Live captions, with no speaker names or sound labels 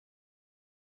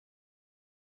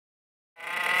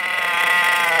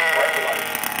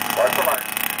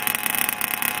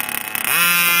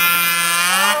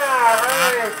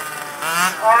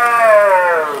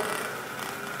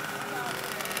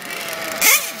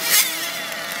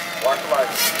Watch the light.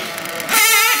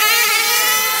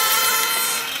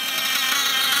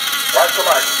 Watch the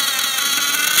light.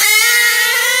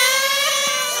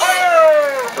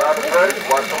 Oh! Driver's ready.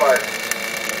 Watch the light.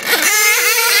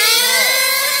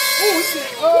 Oh,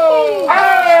 shit. Oh!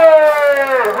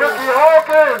 Hey! Ricky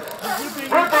Hawkins!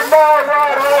 Ricky Marrod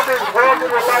Hawkins!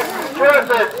 Hawkins was like he's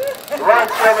stressing.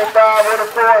 Run 75 with a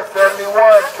 4, 71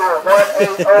 to a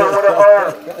 180 with a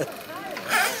O.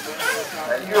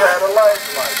 And you had a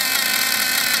lifeline.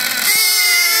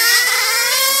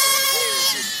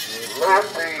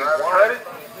 Ready?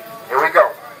 Here we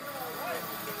go.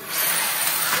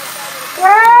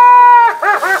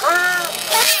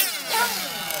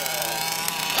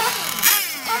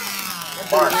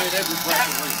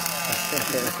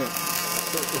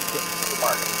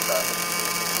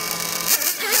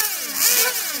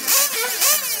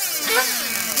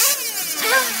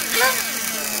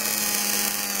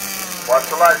 Watch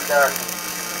the lights, guys.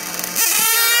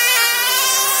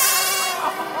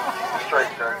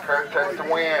 Straight, Kurt. Kurt takes the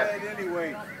win.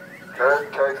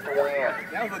 Kurt takes the win.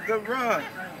 That was a good run.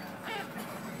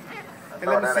 And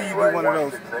let me see you do one of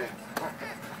those.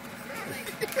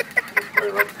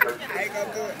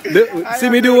 See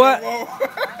me do what?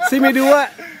 See me do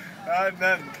what?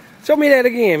 Nothing. Show me that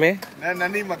again, man. Nothing. I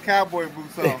need my cowboy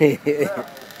boots on. On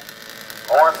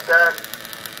stack.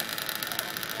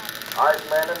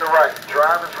 Iceman in the right.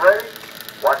 Drivers ready.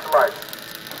 Watch the lights.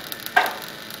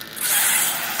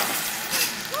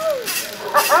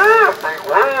 Big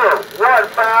wheel.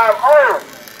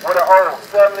 150 with an O.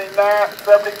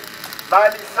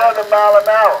 97 mile an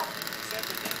hour.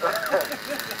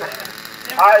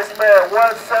 Iceman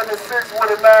 176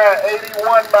 with a 9,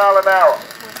 81 mile an hour.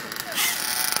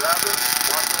 Drivers,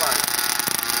 watch the lights.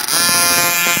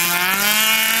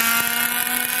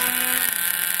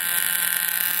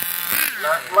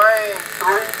 Left lane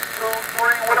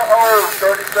 323 with an O,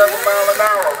 37 mile an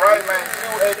hour. Right lane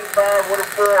 285 with a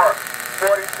 4,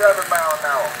 47 mile an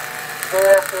hour.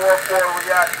 444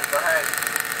 reaction to hang.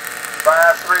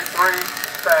 533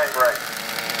 stang brake.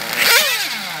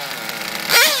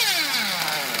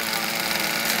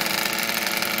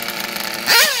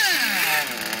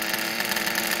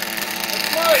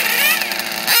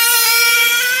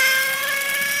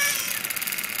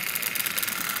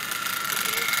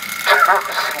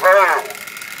 Slow.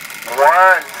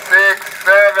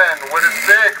 167 with a 6.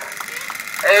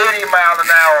 80 mile an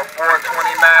hour,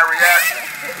 429 reaction.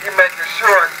 You making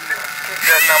sure you keep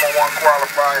that #1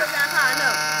 qualifier.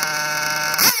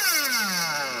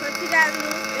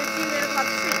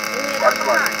 Watch the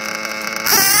light.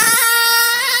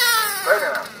 Stay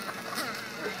down.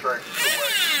 You're straight.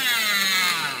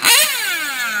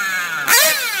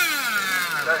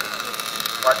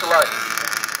 Watch the light.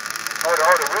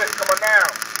 Hold it, Rick, come on down.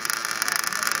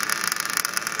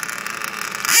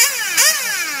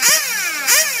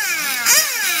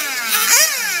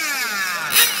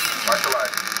 Watch the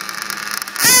light.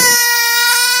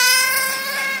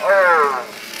 Oh.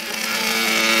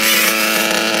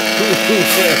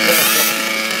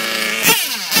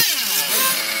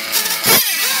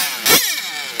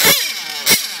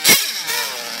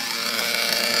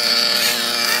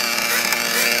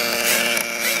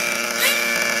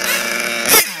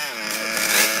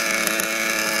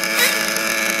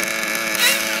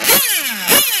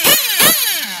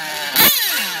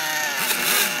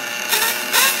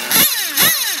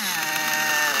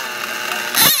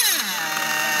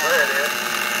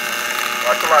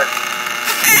 Watch the light.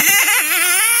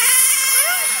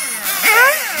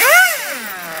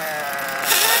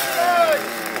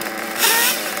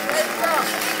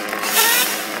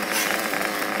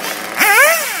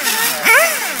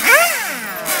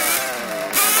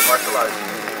 Watch the light.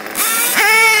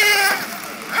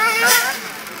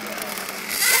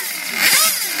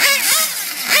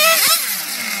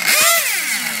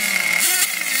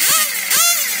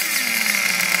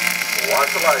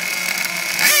 Watch the light.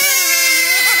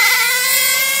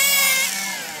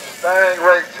 Stang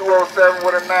rate 207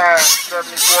 with a 9,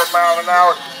 74 mile an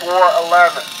hour,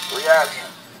 411 reaction.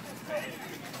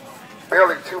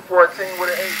 Billy 214 with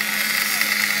an 8.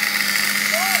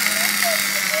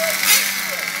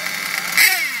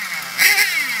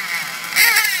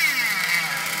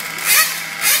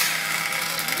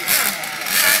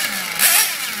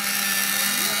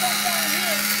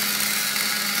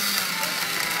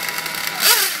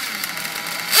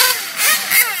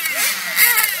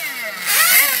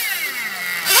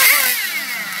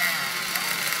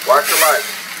 Watch the light.